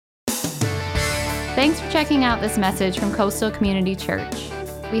Thanks for checking out this message from Coastal Community Church.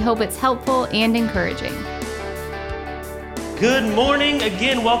 We hope it's helpful and encouraging. Good morning.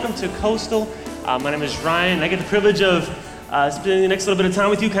 Again, welcome to Coastal. My name is Ryan. I get the privilege of spending the next little bit of time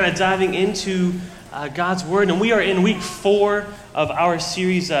with you, kind of diving into God's Word. And we are in week 4 of our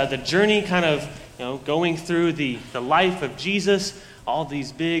series, The Journey, kind of going through the life of Jesus, all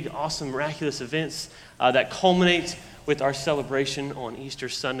these big, awesome, miraculous events that culminate with our celebration on Easter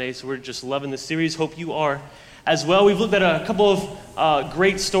Sunday. So we're just loving this series. Hope you are as well. We've looked at a couple of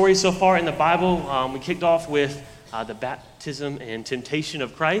great stories so far in the Bible. We kicked off with the baptism and temptation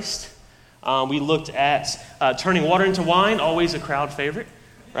of Christ. We looked at turning water into wine, always a crowd favorite,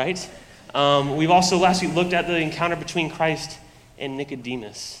 right? We've also last week looked at the encounter between Christ and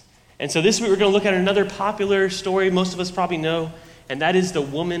Nicodemus. And so this week we're going to look at another popular story most of us probably know, and that is the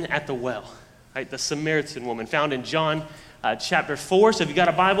woman at the well, right? The Samaritan woman, found in John chapter 4. So if you got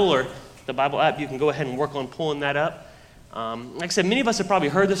a Bible or the Bible app, you can go ahead and work on pulling that up. Like I said, many of us have probably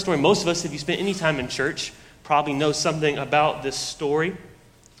heard this story. Most of us, if you spent any time in church, probably know something about this story.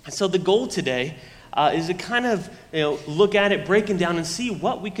 And so the goal today is to kind of look at it, break it down, and see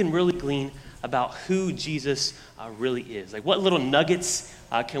what we can really glean about who Jesus really is. Like what little nuggets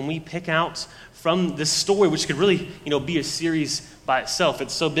can we pick out from this story, which could really be a series by itself.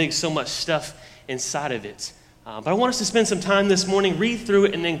 It's so big, so much stuff inside of it. But I want us to spend some time this morning, read through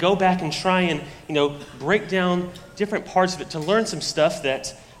it, and then go back and try and break down different parts of it to learn some stuff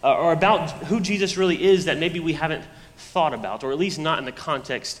that are about who Jesus really is that maybe we haven't thought about, or at least not in the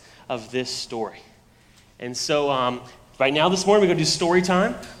context of this story. And so right now this morning we're going to do story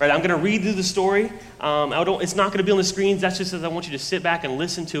time. Right, I'm going to read through the story. It's not going to be on the screens. That's just as I want you to sit back and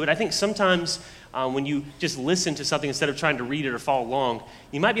listen to it. I think sometimes when you just listen to something instead of trying to read it or follow along,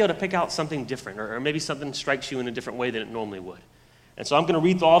 you might be able to pick out something different, or maybe something strikes you in a different way than it normally would. And so I'm going to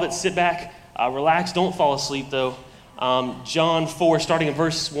read through all of it. Sit back, relax, don't fall asleep though. John 4, starting in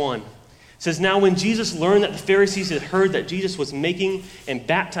verse 1. It says, "Now when Jesus learned that the Pharisees had heard that Jesus was making and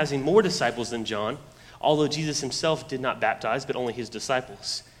baptizing more disciples than John, although Jesus himself did not baptize, but only his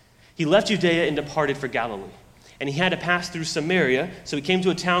disciples, he left Judea and departed for Galilee. And he had to pass through Samaria, so he came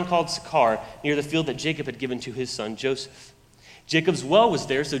to a town called Sychar, near the field that Jacob had given to his son Joseph. Jacob's well was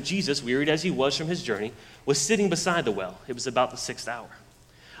there, so Jesus, wearied as he was from his journey, was sitting beside the well. It was about the 6th hour.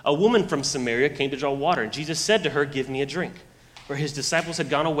 A woman from Samaria came to draw water, and Jesus said to her, 'Give me a drink,' for his disciples had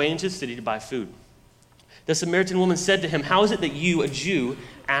gone away into the city to buy food. The Samaritan woman said to him, 'How is it that you, a Jew,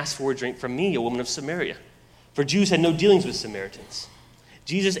 ask for a drink from me, a woman of Samaria?' For Jews had no dealings with Samaritans.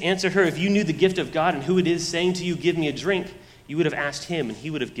 Jesus answered her, 'If you knew the gift of God and who it is saying to you, "Give me a drink," you would have asked him, and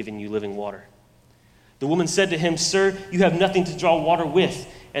he would have given you living water.' The woman said to him, 'Sir, you have nothing to draw water with,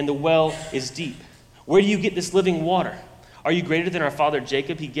 and the well is deep. Where do you get this living water? Are you greater than our father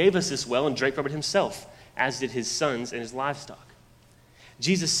Jacob? He gave us this well and drank from it himself, as did his sons and his livestock.'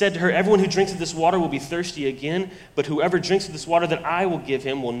 Jesus said to her, 'Everyone who drinks of this water will be thirsty again, but whoever drinks of this water that I will give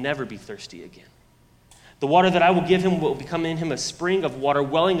him will never be thirsty again. The water that I will give him will become in him a spring of water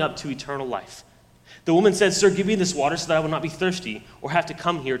welling up to eternal life.' The woman said, 'Sir, give me this water so that I will not be thirsty or have to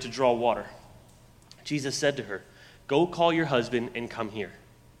come here to draw water.' Jesus said to her, 'Go call your husband and come here.'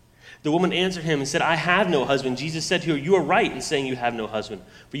 The woman answered him and said, 'I have no husband.' Jesus said to her, 'You are right in saying you have no husband,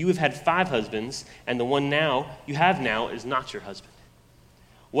 for you have had 5 husbands, and the one you have now is not your husband.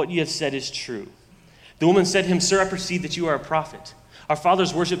 What you have said is true.' The woman said to him, 'Sir, I perceive that you are a prophet. Our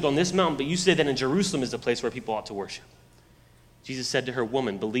fathers worshipped on this mountain, but you say that in Jerusalem is the place where people ought to worship.' Jesus said to her,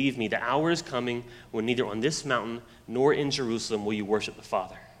 'Woman, believe me, the hour is coming when neither on this mountain nor in Jerusalem will you worship the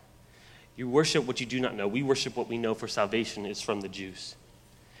Father. You worship what you do not know. We worship what we know, for salvation is from the Jews.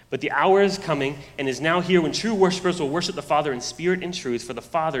 But the hour is coming and is now here when true worshipers will worship the Father in spirit and truth, for the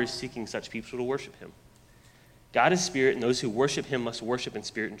Father is seeking such people to worship him. God is spirit, and those who worship him must worship in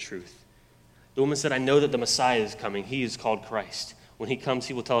spirit and truth.' The woman said, 'I know that the Messiah is coming. He is called Christ. When he comes,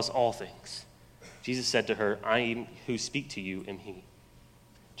 he will tell us all things.' Jesus said to her, 'I who speak to you am he.'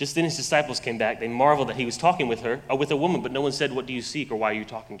 Just then his disciples came back. They marveled that he was talking with a woman, but no one said, 'What do you seek?' or 'Why are you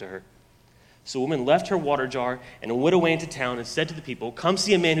talking to her?' So the woman left her water jar and went away into town and said to the people, 'Come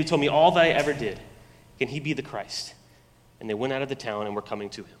see a man who told me all that I ever did. Can he be the Christ?' And they went out of the town and were coming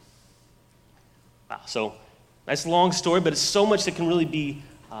to him." Wow, so nice long story, but it's so much that can really be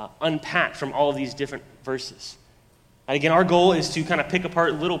unpacked from all of these different verses. And again, our goal is to kind of pick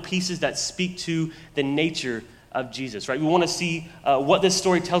apart little pieces that speak to the nature of Jesus, right? We want to see what this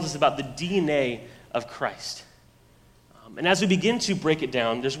story tells us about the DNA of Christ. And as we begin to break it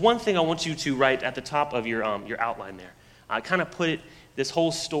down, there's one thing I want you to write at the top of your outline there. Kind of put this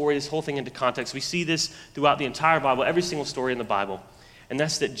whole story, this whole thing into context. We see this throughout the entire Bible, every single story in the Bible. And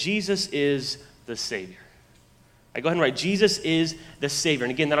that's that Jesus is the Savior. Go ahead and write, Jesus is the Savior.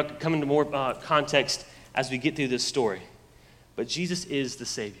 And again, that'll come into more context as we get through this story. But Jesus is the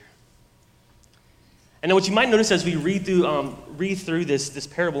Savior. And now what you might notice as we read through this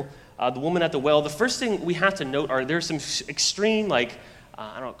parable, the woman at the well, the first thing we have to note are there's some extreme,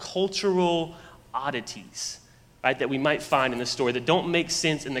 cultural oddities, right, that we might find in the story that don't make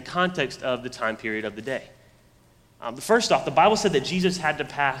sense in the context of the time period of the day. First off, the Bible said that Jesus had to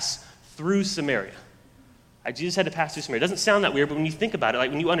pass through Samaria. Jesus had to pass through Samaria. It doesn't sound that weird, but when you think about it,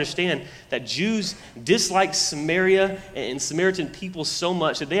 when you understand that Jews disliked Samaria and Samaritan people so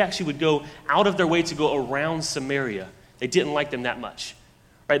much that they actually would go out of their way to go around Samaria. They didn't like them that much.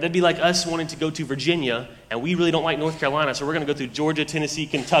 Right? That'd be like us wanting to go to Virginia, and we really don't like North Carolina, so we're going to go through Georgia, Tennessee,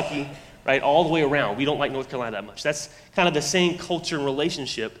 Kentucky, right, all the way around. We don't like North Carolina that much. That's kind of the same culture and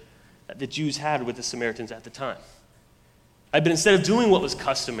relationship that the Jews had with the Samaritans at the time. But instead of doing what was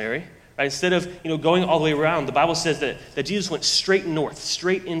customary, right, instead of going all the way around, the Bible says that Jesus went straight north,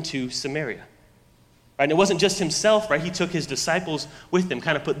 straight into Samaria. Right? And it wasn't just himself, right? He took his disciples with him,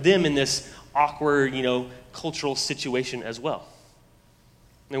 kind of put them in this awkward, cultural situation as well.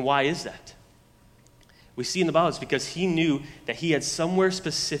 And why is that? We see in the Bible it's because he knew that he had somewhere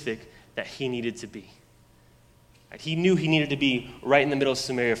specific that he needed to be. Right? He knew he needed to be right in the middle of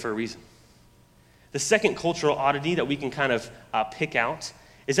Samaria for a reason. The second cultural oddity that we can kind of pick out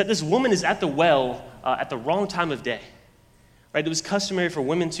is that this woman is at the well at the wrong time of day. Right? It was customary for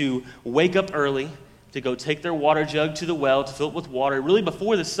women to wake up early, to go take their water jug to the well, to fill it with water, really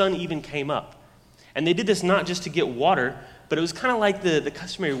before the sun even came up. And they did this not just to get water, but it was kind of like the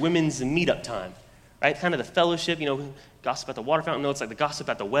customary women's meetup time, right? Kind of the fellowship, gossip at the water fountain. No, it's like the gossip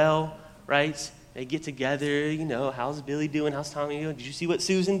at the well, right? They get together, how's Billy doing? How's Tommy doing? Did you see what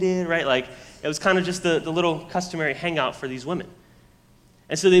Susan did, right? It was kind of just the little customary hangout for these women.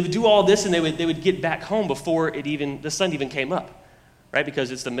 And so they would do all this, and they would get back home before the sun even came up, right?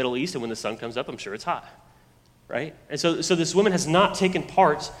 Because it's the Middle East, and when the sun comes up, I'm sure it's hot, right? And so this woman has not taken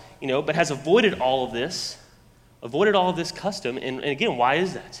part, but has avoided all of this custom. And again, why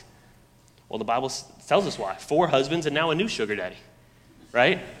is that? Well, the Bible tells us why. 4 husbands and now a new sugar daddy,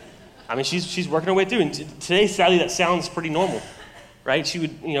 right? I mean, she's working her way through. And today, sadly, that sounds pretty normal, right? She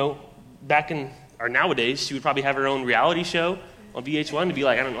would, nowadays, she would probably have her own reality show on VH1 to be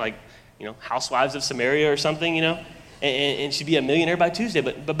like, Housewives of Samaria or something, and she'd be a millionaire by Tuesday.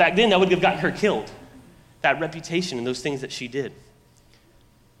 But back then, that would have gotten her killed, that reputation and those things that she did.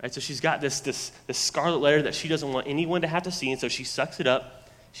 Right, so she's got this scarlet letter that she doesn't want anyone to have to see, and so she sucks it up.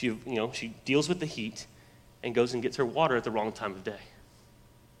 She deals with the heat and goes and gets her water at the wrong time of day.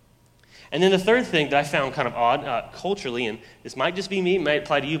 And then the third thing that I found kind of odd culturally, and this might just be me, it might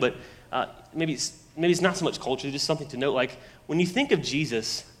apply to you, but maybe it's not so much culturally, just something to note. Like when you think of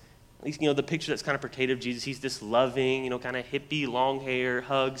Jesus, at least the picture that's kind of portrayed of Jesus, he's this loving, kind of hippie, long hair,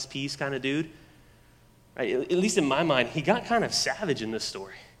 hugs, peace kind of dude. Right? At least in my mind, he got kind of savage in this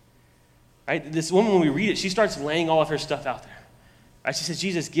story. Right? This woman, when we read it, she starts laying all of her stuff out there. Right? She says,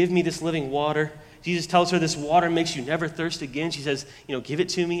 Jesus, give me this living water. Jesus tells her this water makes you never thirst again. She says, give it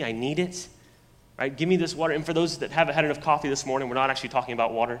to me. I need it. Right? Give me this water. And for those that haven't had enough coffee this morning, we're not actually talking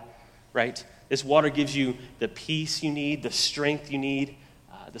about water. Right? This water gives you the peace you need, the strength you need,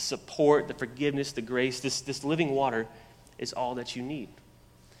 the support, the forgiveness, the grace. This living water is all that you need.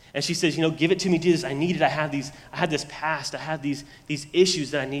 And she says, give it to me, Jesus. I need it. I had this past. I have these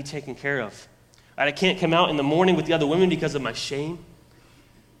issues that I need taken care of. Right? I can't come out in the morning with the other women because of my shame.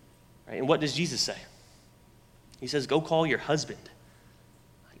 Right? And what does Jesus say? He says, go call your husband.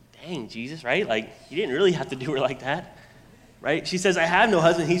 Dang, Jesus, right? You didn't really have to do her like that. Right? She says, I have no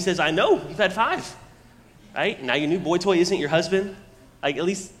husband. He says, I know. You've had 5. Right? Now your new boy toy isn't your husband. At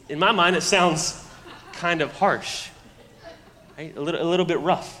least in my mind, it sounds kind of harsh. Right? A little bit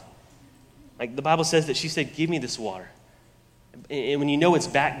rough. The Bible says that she said, give me this water. And when it's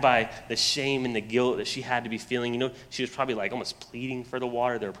backed by the shame and the guilt that she had to be feeling, she was probably almost pleading for the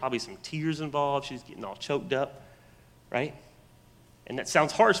water. There were probably some tears involved. She's getting all choked up, right? And that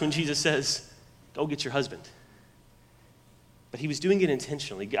sounds harsh when Jesus says, go get your husband. But he was doing it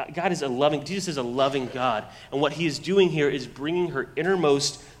intentionally. Jesus is a loving God. And what he is doing here is bringing her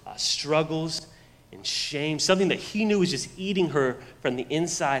innermost struggles and shame, something that he knew was just eating her from the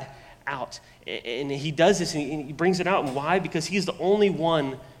inside out. And he does this, and he brings it out. And why? Because he's the only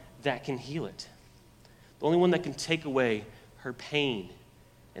one that can heal it. The only one that can take away her pain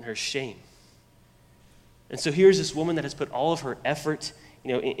and her shame. And so here's this woman that has put all of her effort,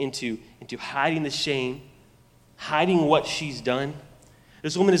 into hiding the shame, hiding what she's done.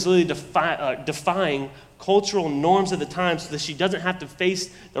 This woman is literally defying cultural norms of the time so that she doesn't have to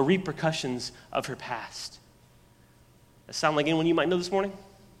face the repercussions of her past. That sound like anyone you might know this morning?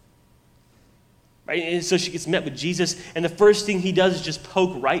 Right? And so she gets met with Jesus, and the first thing he does is just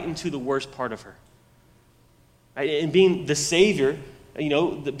poke right into the worst part of her. Right? And being the Savior,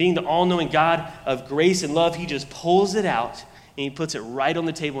 being the all-knowing God of grace and love, he just pulls it out and he puts it right on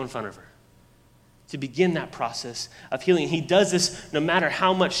the table in front of her to begin that process of healing. He does this no matter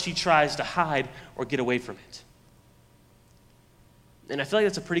how much she tries to hide or get away from it. And I feel like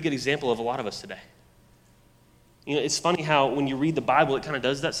that's a pretty good example of a lot of us today. It's funny how when you read the Bible, it kind of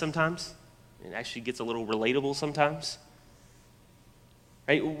does that sometimes. It actually gets a little relatable sometimes.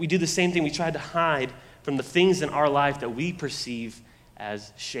 Right? We do the same thing. We try to hide from the things in our life that we perceive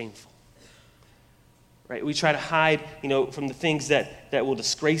as shameful. Right? We try to hide, from the things that will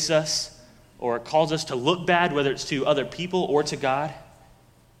disgrace us or cause us to look bad, whether it's to other people or to God.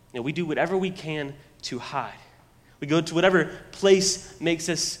 We do whatever we can to hide. We go to whatever place makes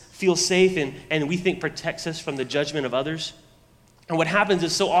us feel safe and we think protects us from the judgment of others. And what happens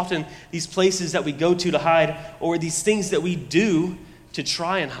is so often these places that we go to hide, or these things that we do to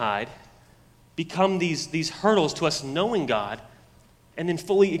try and hide, become these hurdles to us knowing God and then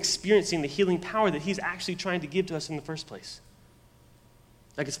fully experiencing the healing power that he's actually trying to give to us in the first place.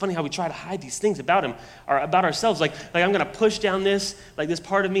 Like, it's funny how we try to hide these things about him or about ourselves. Like I'm going to push down this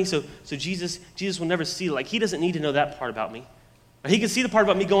part of me so Jesus will never see it. Like, he doesn't need to know that part about me. He can see the part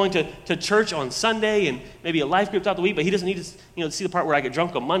about me going to church on Sunday and maybe a life group throughout the week, but he doesn't need to see the part where I get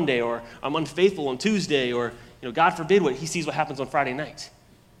drunk on Monday or I'm unfaithful on Tuesday or, God forbid, he sees what happens on Friday night.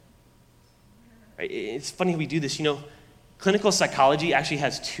 Right? It's funny we do this. Clinical psychology actually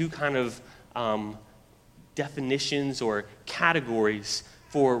has two kind of definitions or categories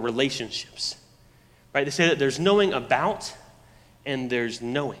for relationships. Right? They say that there's knowing about and there's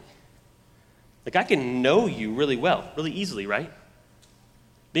knowing. Like, I can know you really well, really easily, right?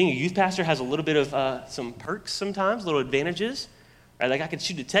 Being a youth pastor has a little bit of some perks sometimes, little advantages. Right? Like, I could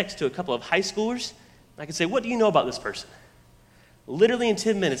shoot a text to a couple of high schoolers. I could say, what do you know about this person? Literally in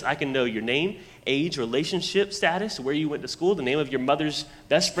 10 minutes, I can know your name, age, relationship status, where you went to school, the name of your mother's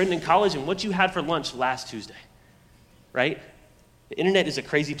best friend in college, and what you had for lunch last Tuesday. Right? The internet is a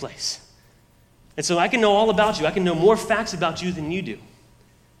crazy place. And so I can know all about you. I can know more facts about you than you do.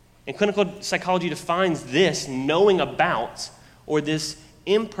 And clinical psychology defines this knowing about, or this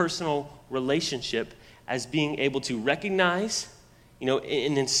impersonal relationship, as being able to recognize,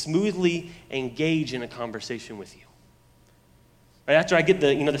 and then smoothly engage in a conversation with you. Right after I get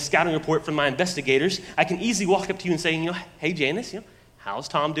the scouting report from my investigators, I can easily walk up to you and say, hey Janice, how's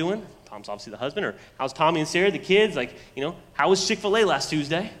Tom doing? Tom's obviously the husband. Or how's Tommy and Sarah, the kids? How was Chick-fil-A last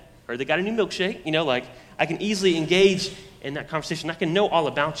Tuesday? Or they got a new milkshake? I can easily engage in that conversation. I can know all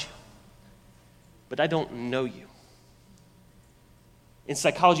about you. But I don't know you. In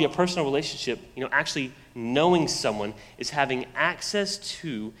psychology, a personal relationship, actually knowing someone is having access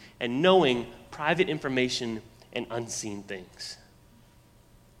to and knowing private information and unseen things.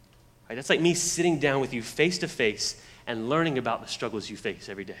 Right? That's like me sitting down with you face to face and learning about the struggles you face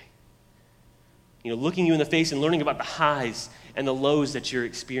every day. Looking you in the face and learning about the highs and the lows that you're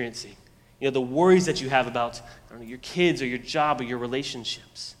experiencing. The worries that you have about your kids or your job or your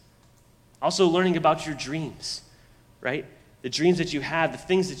relationships. Also learning about your dreams, right? The dreams that you have, the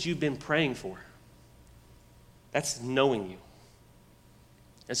things that you've been praying for. That's knowing you.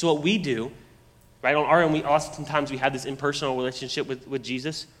 And so what we do, right, on our own, oftentimes we have this impersonal relationship with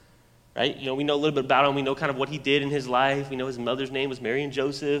Jesus, right? We know a little bit about him. We know kind of what he did in his life. We know his mother's name was Mary and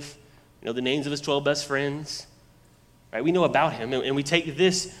Joseph. We know the names of his 12 best friends. Right? We know about him, and we take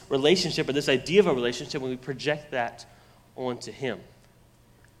this relationship or this idea of a relationship and we project that onto him.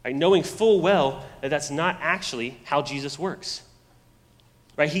 Right? Knowing full well that that's not actually how Jesus works.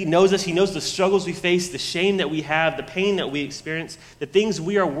 Right? He knows us. He knows the struggles we face, the shame that we have, the pain that we experience, the things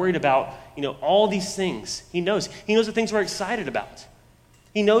we are worried about, all these things. He knows. He knows the things we're excited about.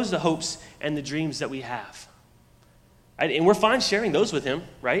 He knows the hopes and the dreams that we have. Right? And we're fine sharing those with him,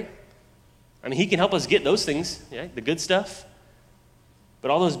 right? He can help us get those things, the good stuff. But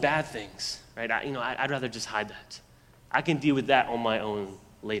all those bad things, right? I'd rather just hide that. I can deal with that on my own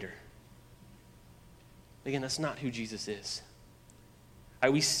later. Again, that's not who Jesus is.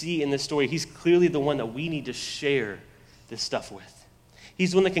 Right, we see in this story, he's clearly the one that we need to share this stuff with.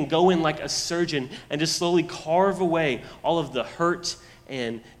 He's the one that can go in like a surgeon and just slowly carve away all of the hurt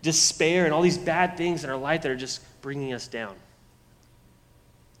and despair and all these bad things in our life that are just bringing us down.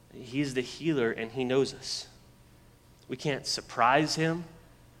 He is the healer, and he knows us. We can't surprise him.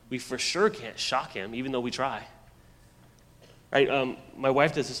 We for sure can't shock him, even though we try. right? My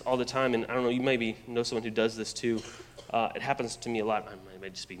wife does this all the time, and I don't know, you maybe know someone who does this too. It happens to me a lot. It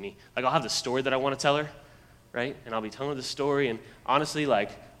might just be me. Like, I'll have the story that I want to tell her, right? And I'll be telling her the story, and honestly,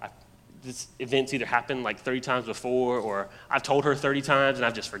 like, this event's either happened like 30 times before, or I've told her 30 times, and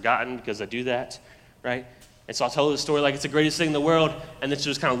I've just forgotten because I do that, right? And so I'll tell her the story like it's the greatest thing in the world, and then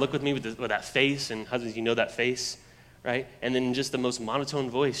she'll just kind of look with me with that face, and husbands, you know that face, right? And then in just the most monotone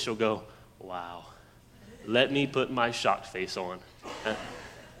voice, she'll go, wow, let me put my shocked face on,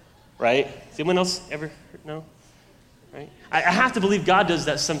 right? Does anyone else ever know? Right? I have to believe God does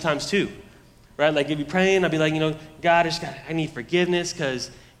that sometimes too, right? Like, if you're praying, I'll be like, God, I need forgiveness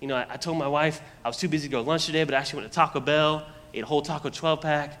because, I told my wife I was too busy to go to lunch today, but I actually went to Taco Bell, ate a whole taco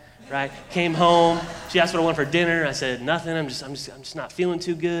 12-pack, right? Came home, she asked what I wanted for dinner. I said, nothing, I'm just not feeling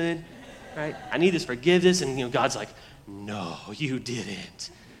too good, right? I need this forgiveness, and God's like, no, you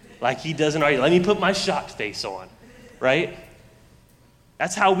didn't. Like, he doesn't already, let me put my shocked face on, right?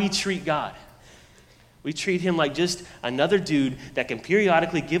 That's how we treat God. We treat him like just another dude that can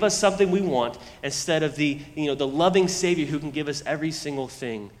periodically give us something we want instead of the loving Savior who can give us every single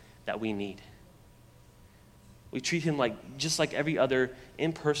thing that we need. We treat him just like every other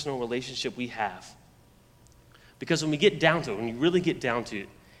impersonal relationship we have. Because when we get down to it, when you really get down to it,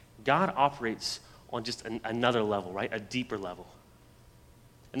 God operates on just another level, right? A deeper level.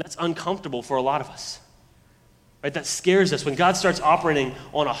 And that's uncomfortable for a lot of us. Right? That scares us. When God starts operating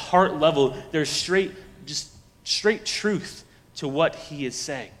on a heart level, there's straight truth to what he is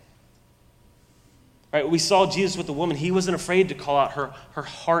saying. Right? We saw Jesus with the woman. He wasn't afraid to call out her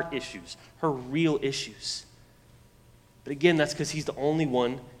heart issues, her real issues. But again, that's because he's the only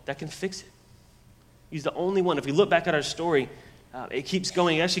one that can fix it. He's the only one. If we look back at our story, it keeps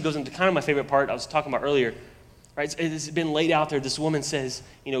going. It actually goes into kind of my favorite part I was talking about earlier. Right? It's been laid out there. This woman says,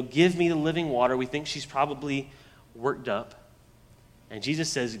 give me the living water. We think she's probably worked up. And Jesus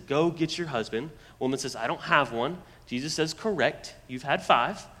says, go get your husband. Woman says, I don't have one. Jesus says, correct. You've had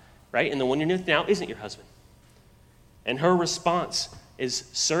 5, right? And the one you're with now isn't your husband. And her response is,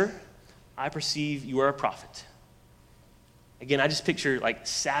 sir, I perceive you are a prophet. Again, I just picture like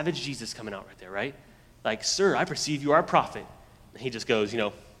savage Jesus coming out right there, right? Like, sir, I perceive you are a prophet. And he just goes,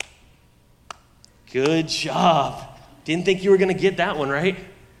 good job. Didn't think you were going to get that one, right?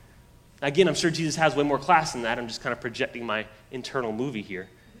 Again, I'm sure Jesus has way more class than that. I'm just kind of projecting my internal movie here.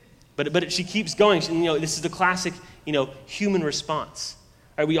 But she keeps going. This is the classic, human response.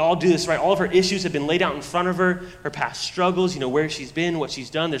 Right? We all do this, right? All of her issues have been laid out in front of her. Her past struggles, where she's been, what she's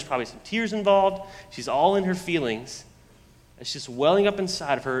done. There's probably some tears involved. She's all in her feelings. It's just welling up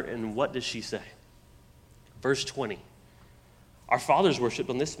inside of her. And what does she say? Verse 20. Our fathers worshipped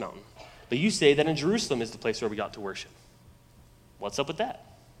on this mountain, but you say that in Jerusalem is the place where we got to worship. What's up with that?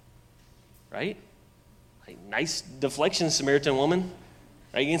 Right? Like, nice deflection, Samaritan woman.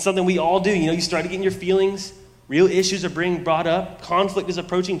 Right? It's something we all do. You start getting your feelings. Real issues are being brought up. Conflict is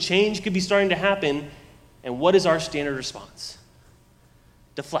approaching. Change could be starting to happen. And what is our standard response?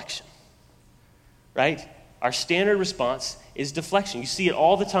 Deflection. Right? Our standard response is deflection. You see it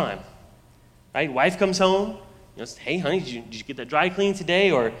all the time. Right? Wife comes home. Hey, honey, did you get that dry clean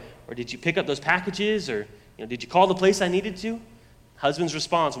today? Or did you pick up those packages? Or did you call the place I needed to? Husband's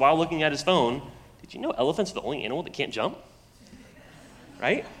response while looking at his phone, did you know elephants are the only animal that can't jump?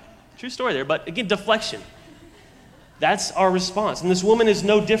 Right? True story there. But again, deflection. That's our response. And this woman is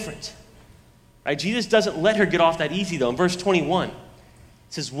no different. Right? Jesus doesn't let her get off that easy, though. In verse 21, it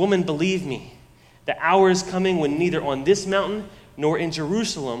says, woman, believe me, the hour is coming when neither on this mountain nor in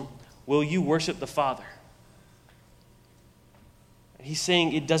Jerusalem will you worship the Father. And he's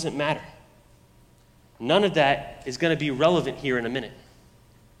saying it doesn't matter. None of that is going to be relevant here in a minute.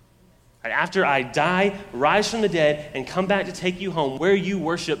 Right, after I die, rise from the dead, and come back to take you home, where you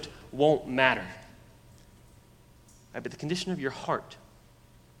worshiped won't matter. Right, but the condition of your heart,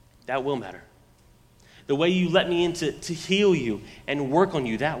 that will matter. The way you let me in to heal you and work on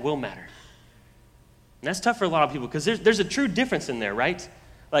you, that will matter. And that's tough for a lot of people because there's a true difference in there, right?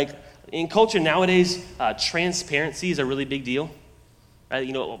 Like, in culture nowadays, transparency is a really big deal. Right?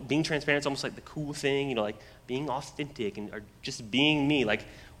 Being transparent is almost like the cool thing, like being authentic or just being me. Like,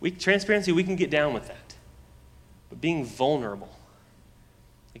 transparency, we can get down with that. But being vulnerable,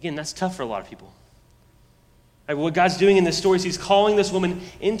 again, that's tough for a lot of people. Right? What God's doing in this story is he's calling this woman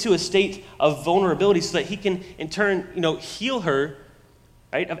into a state of vulnerability so that he can, in turn, heal her,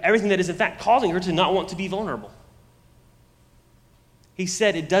 right, of everything that is, in fact, causing her to not want to be vulnerable. He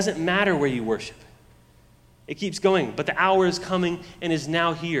said it doesn't matter where you worship. It keeps going, but the hour is coming and is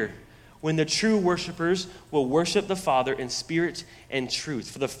now here when the true worshipers will worship the Father in spirit and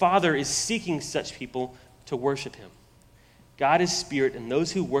truth. For the Father is seeking such people to worship him. God is spirit, and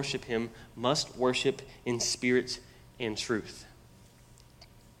those who worship him must worship in spirit and truth.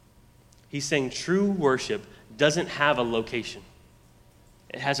 He's saying true worship doesn't have a location.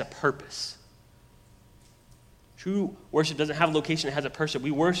 It has a purpose. True worship doesn't have a location, it has a purpose. We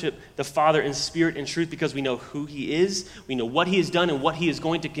worship the Father in spirit and truth because we know who he is, we know what he has done, and what he is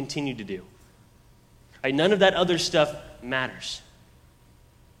going to continue to do. Right? None of that other stuff matters.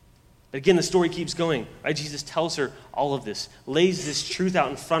 But again, the story keeps going. Right? Jesus tells her all of this, lays this truth out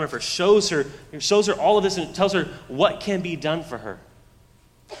in front of her, shows her all of this, and tells her what can be done for her.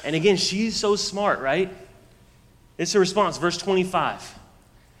 And again, she's so smart, right? It's her response, verse 25.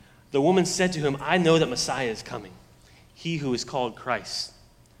 The woman said to him, I know that Messiah is coming, he who is called Christ.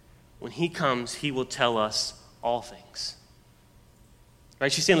 When he comes, he will tell us all things.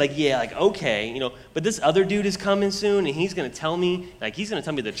 Right? She's saying okay, but this other dude is coming soon and he's going to tell me, he's going to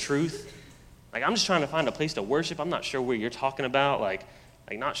tell me the truth. I'm just trying to find a place to worship. I'm not sure where you're talking about.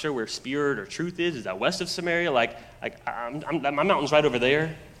 Not sure where spirit or truth is. Is that west of Samaria? My mountain's right over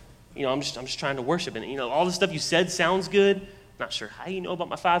there. I'm just trying to worship. And, all the stuff you said sounds good. Not sure how you know about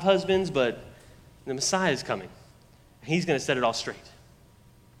my 5 husbands, but the Messiah is coming. And he's going to set it all straight.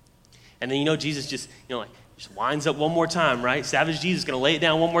 And then, Jesus just winds up one more time, right? Savage Jesus is going to lay it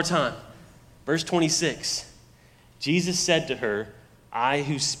down one more time. Verse 26, Jesus said to her, I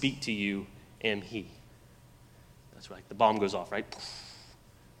who speak to you am he. That's right. The bomb goes off, right?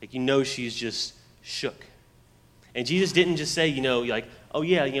 She's just shook. And Jesus didn't just say, oh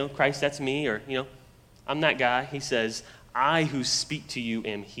yeah, Christ, that's me, or, I'm that guy. He says, I who speak to you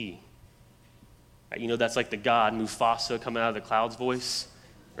am he. Right? That's like the god Mufasa coming out of the clouds voice,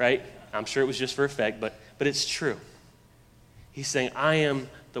 right? I'm sure it was just for effect, but it's true. He's saying, I am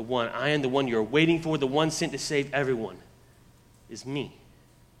the one you're waiting for, the one sent to save everyone is me.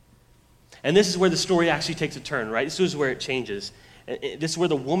 And this is where the story actually takes a turn, right? This is where it changes. This is where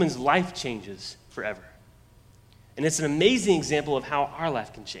the woman's life changes forever. And it's an amazing example of how our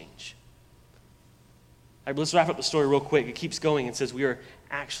life can change. All right, let's wrap up the story real quick. It keeps going and says we are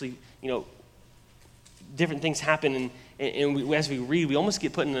actually, different things happen, and as we read, we almost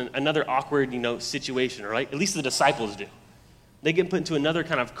get put in another awkward, situation, right? At least the disciples do. They get put into another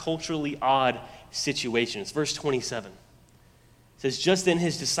kind of culturally odd situation. It's verse 27. It says, just then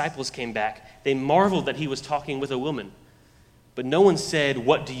his disciples came back. They marveled that he was talking with a woman, but no one said,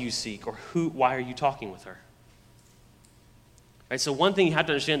 what do you seek, or why are you talking with her? Right, so one thing you have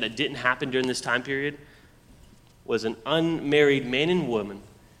to understand that didn't happen during this time period was an unmarried man and woman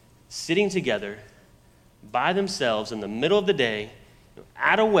sitting together by themselves in the middle of the day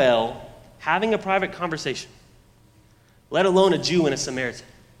at a well having a private conversation, let alone a Jew and a Samaritan.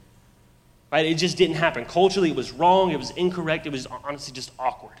 Right? It just didn't happen. Culturally, it was wrong. It was incorrect. It was honestly just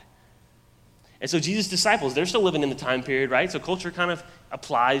awkward. And so Jesus' disciples, they're still living in the time period, right? So culture kind of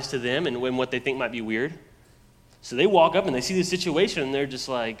applies to them and what they think might be weird. So they walk up and they see the situation and they're just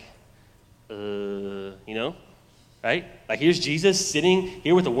like, right? Here's Jesus sitting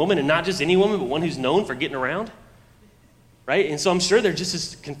here with a woman, and not just any woman, but one who's known for getting around, right? And so I'm sure they're just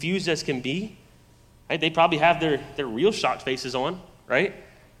as confused as can be, right? They probably have their real shocked faces on, right?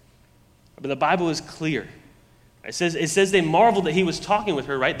 But the Bible is clear. It says they marveled that he was talking with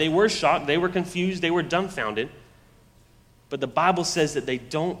her, right? They were shocked, they were confused, they were dumbfounded. But the Bible says that they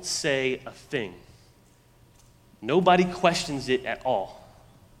don't say a thing. Nobody questions it at all.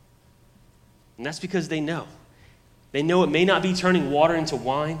 And that's because they know. They know it may not be turning water into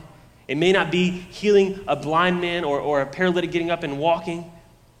wine. It may not be healing a blind man or a paralytic getting up and walking.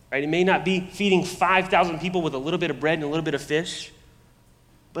 Right? It may not be feeding 5,000 people with a little bit of bread and a little bit of fish.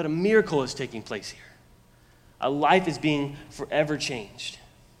 But a miracle is taking place here. A life is being forever changed.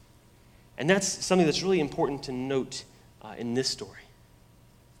 And that's something that's really important to note in this story.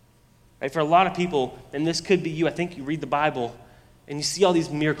 Right? For a lot of people, and this could be you, I think you read the Bible and you see all these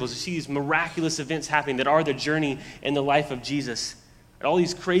miracles, you see these miraculous events happening that are the journey in the life of Jesus, and all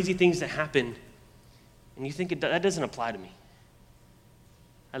these crazy things that happen, and you think that doesn't apply to me.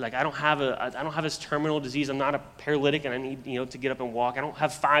 I don't have this terminal disease. I'm not a paralytic, and I need to get up and walk. I don't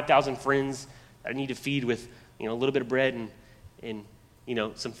have 5,000 friends that I need to feed with a little bit of bread and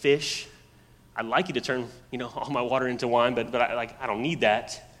some fish. I'd like you to turn all my water into wine, but I don't need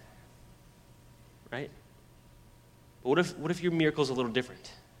that. Right? But what if your miracle's a little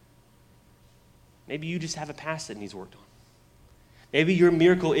different? Maybe you just have a past that needs worked on. Maybe your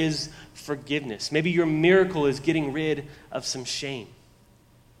miracle is forgiveness. Maybe your miracle is getting rid of some shame.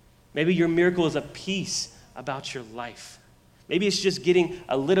 Maybe your miracle is a peace about your life. Maybe it's just getting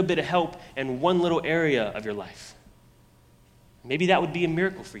a little bit of help in one little area of your life. Maybe that would be a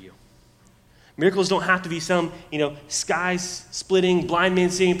miracle for you. Miracles don't have to be some, skies splitting, blind man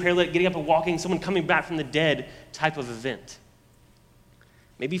seeing, paralytic getting up and walking, someone coming back from the dead type of event.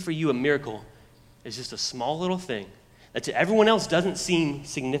 Maybe for you, a miracle is just a small little thing that to everyone else doesn't seem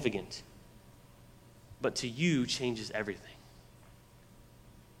significant, but to you changes everything.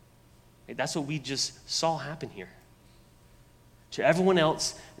 That's what we just saw happen here. To everyone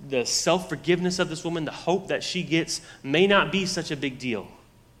else, the self-forgiveness of this woman, the hope that she gets may not be such a big deal.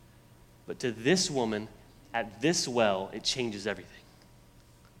 But to this woman, at this well, it changes everything.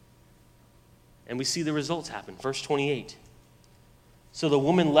 And we see the results happen. Verse 28. So the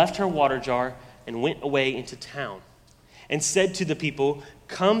woman left her water jar and went away into town and said to the people,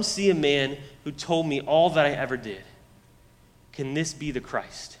 "Come see a man who told me all that I ever did. Can this be the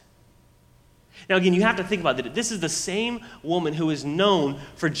Christ?" Now again, you have to think about it. This is the same woman who is known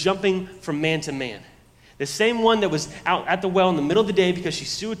for jumping from man to man. The same one that was out at the well in the middle of the day because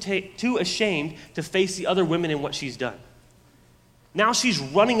she's too ashamed to face the other women in what she's done. Now she's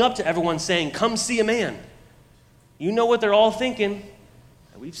running up to everyone saying, "Come see a man." You know what they're all thinking.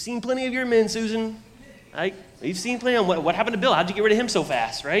 "We've seen plenty of your men, Susan. We've seen plenty of what happened to Bill? How'd you get rid of him so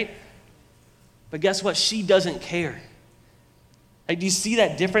fast, right?" But guess what? She doesn't care. Do you see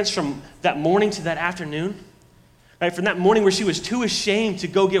that difference from that morning to that afternoon? Right, from that morning where she was too ashamed to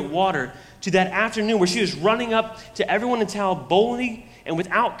go get water to that afternoon where she was running up to everyone in town boldly and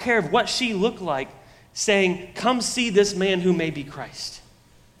without care of what she looked like, saying, "Come see this man who may be Christ."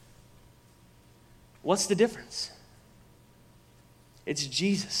 What's the difference? It's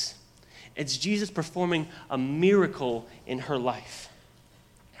Jesus. It's Jesus performing a miracle in her life.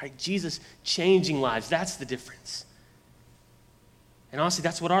 Right? Jesus changing lives. That's the difference. And honestly,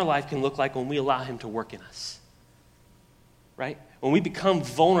 that's what our life can look like when we allow him to work in us. Right? When we become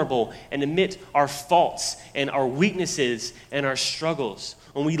vulnerable and admit our faults and our weaknesses and our struggles,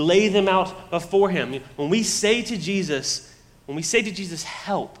 when we lay them out before him, when we say to Jesus,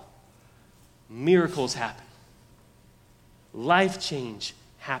 "Help," miracles happen. Life change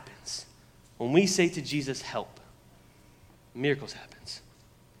happens. When we say to Jesus, "Help," miracles happens.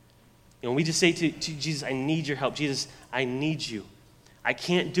 When we just say to Jesus, "I need your help. Jesus, I need you. I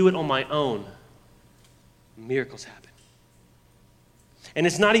can't do it on my own," miracles happen. And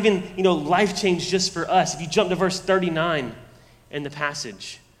it's not even, life change just for us. If you jump to verse 39 in the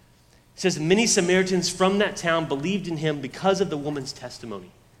passage, it says, "Many Samaritans from that town believed in him because of the woman's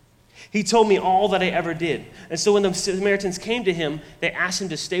testimony. He told me all that I ever did." And so when the Samaritans came to him, they asked him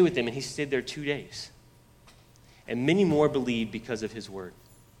to stay with them, and he stayed there 2 days. And many more believed because of his word.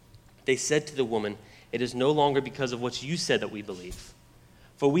 They said to the woman, "It is no longer because of what you said that we believe.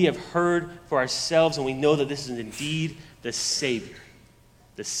 For we have heard for ourselves, and we know that this is indeed the Savior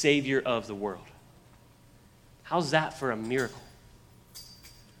of the world." How's that for a miracle?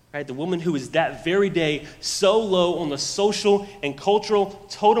 Right? The woman who was that very day so low on the social and cultural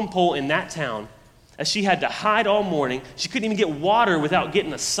totem pole in that town that she had to hide all morning, she couldn't even get water without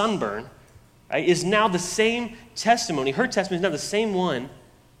getting a sunburn, right, is now the same testimony. Her testimony is now the same one,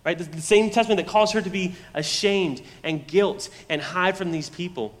 right? The same testimony that caused her to be ashamed and guilt and hide from these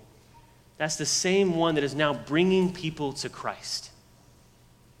people. That's the same one that is now bringing people to Christ.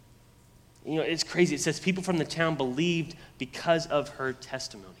 It's crazy. It says people from the town believed because of her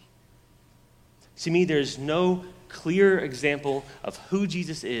testimony. To me, there's no clearer example of who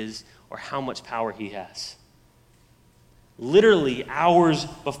Jesus is or how much power he has. Literally hours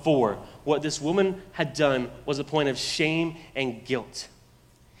before, what this woman had done was a point of shame and guilt.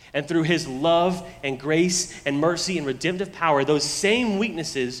 And through his love and grace and mercy and redemptive power, those same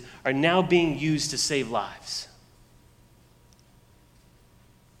weaknesses are now being used to save lives.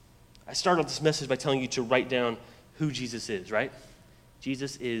 I started this message by telling you to write down who Jesus is, right?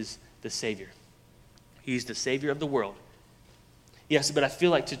 Jesus is the Savior. He's the Savior of the world. Yes, but I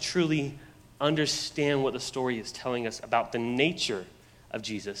feel like to truly understand what the story is telling us about the nature of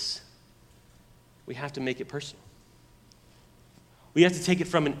Jesus, we have to make it personal. We have to take it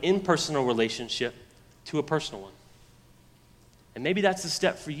from an impersonal relationship to a personal one. And maybe that's the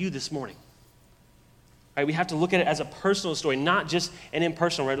step for you this morning. Right? We have to look at it as a personal story, not just an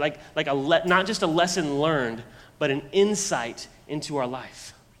impersonal, right? Not just a lesson learned, but an insight into our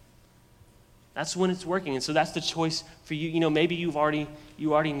life. That's when it's working. And so that's the choice for you. Maybe you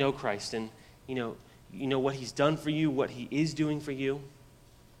already know Christ, and you know what he's done for you, what he is doing for you.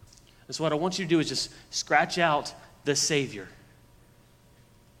 And so what I want you to do is just scratch out the Savior.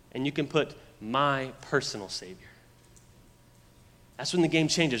 And you can put my personal Savior. That's when the game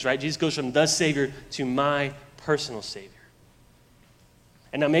changes, right? Jesus goes from the Savior to my personal Savior.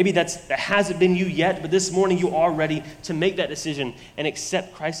 And now maybe that hasn't been you yet, but this morning you are ready to make that decision and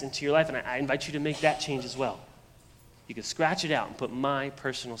accept Christ into your life. And I invite you to make that change as well. You can scratch it out and put my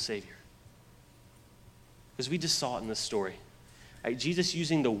personal Savior. Because we just saw it in this story. Right? Jesus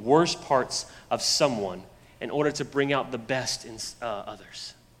using the worst parts of someone in order to bring out the best in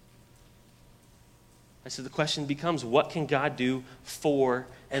others. Right, so the question becomes, what can God do for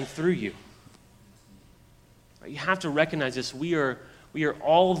and through you? Right, you have to recognize this. We are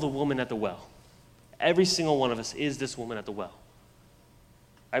all the woman at the well. Every single one of us is this woman at the well.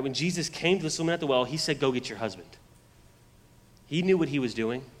 Right, when Jesus came to this woman at the well, he said, go get your husband. He knew what he was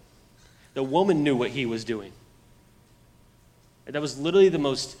doing. The woman knew what he was doing. And that was literally the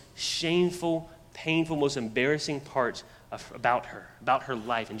most shameful, painful, most embarrassing part about her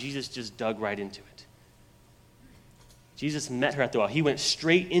life. And Jesus just dug right into it. Jesus met her at the well. He went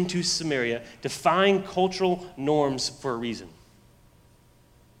straight into Samaria, defying cultural norms for a reason.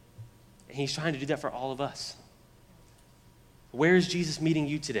 And he's trying to do that for all of us. Where is Jesus meeting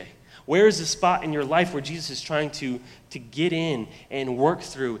you today? Where is the spot in your life where Jesus is trying to get in and work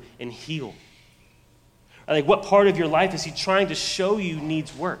through and heal? Like, what part of your life is he trying to show you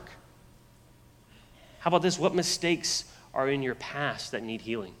needs work? How about this? What mistakes are in your past that need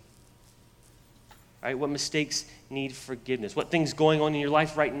healing? Right? What mistakes need forgiveness? What things going on in your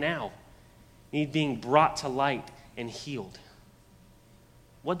life right now need being brought to light and healed?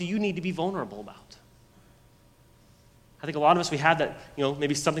 What do you need to be vulnerable about? I think a lot of us, we have that,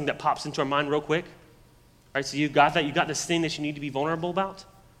 maybe something that pops into our mind real quick. Right? So you've got that. You've got this thing that you need to be vulnerable about.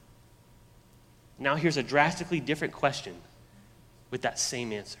 Now here's a drastically different question with that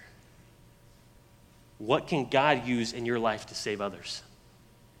same answer. What can God use in your life to save others?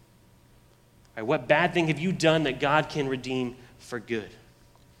 Right, what bad thing have you done that God can redeem for good?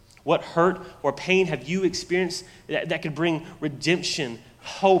 What hurt or pain have you experienced that could bring redemption,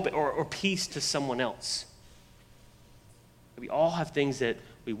 hope, or peace to someone else? We all have things that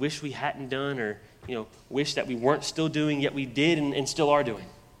we wish we hadn't done or wish that we weren't still doing, yet we did and still are doing.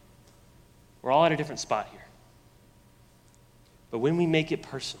 We're all at a different spot here. But when we make it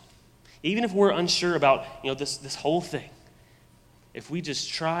personal, even if we're unsure about this whole thing, if we just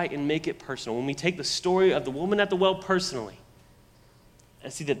try and make it personal, when we take the story of the woman at the well personally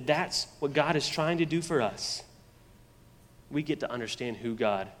and see that that's what God is trying to do for us, we get to understand who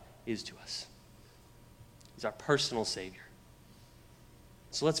God is to us. He's our personal Savior.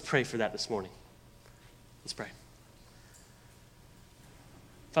 So let's pray for that this morning. Let's pray.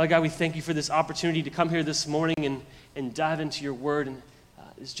 Father God, we thank you for this opportunity to come here this morning and dive into your word and,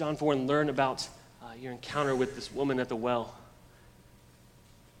 as John 4, and learn about your encounter with this woman at the well.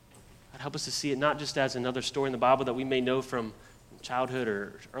 God, help us to see it not just as another story in the Bible that we may know from childhood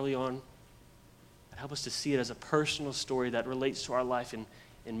or early on. God, help us to see it as a personal story that relates to our life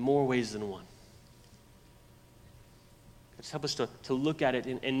in more ways than one. Just help us to look at it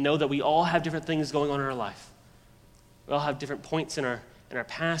and know that we all have different things going on in our life. We all have different points in our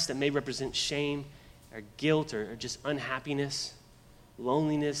past that may represent shame or guilt or just unhappiness,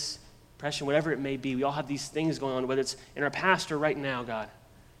 loneliness, depression, whatever it may be. We all have these things going on, whether it's in our past or right now, God.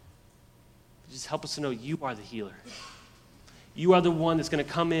 Just help us to know you are the healer. You are the one that's going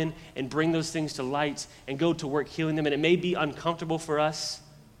to come in and bring those things to light and go to work healing them. And it may be uncomfortable for us.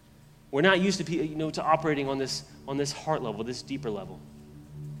 We're not used to to operating on this heart level, this deeper level.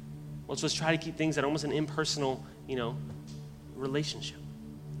 Well, so let's try to keep things at almost an impersonal, relationship.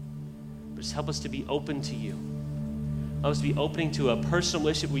 But just help us to be open to you. Help us to be opening to a personal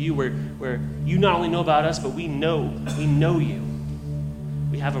relationship with you where you not only know about us, but we know you.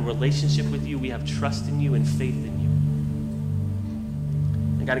 We have a relationship with you. We have trust in you and faith in you.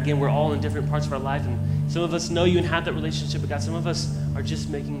 And God, again, we're all in different parts of our life, and some of us know you and have that relationship, but God, some of us are just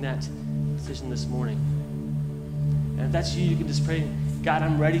making that decision this morning. And if that's you, you can just pray, God,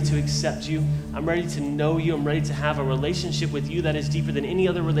 I'm ready to accept you. I'm ready to know you. I'm ready to have a relationship with you that is deeper than any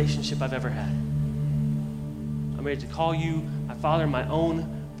other relationship I've ever had. I'm ready to call you my Father, my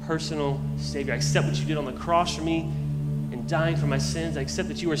own personal Savior. I accept what you did on the cross for me and dying for my sins. I accept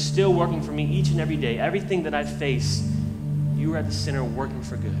that you are still working for me each and every day. Everything that I face, you are at the center working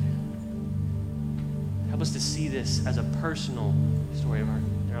for good. Help us to see this as a personal story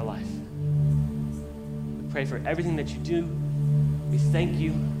in our life. We pray for everything that you do. We thank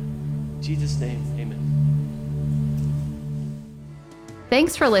you. In Jesus' name, amen.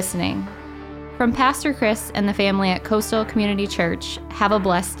 Thanks for listening. From Pastor Chris and the family at Coastal Community Church, have a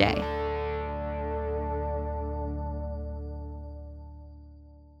blessed day.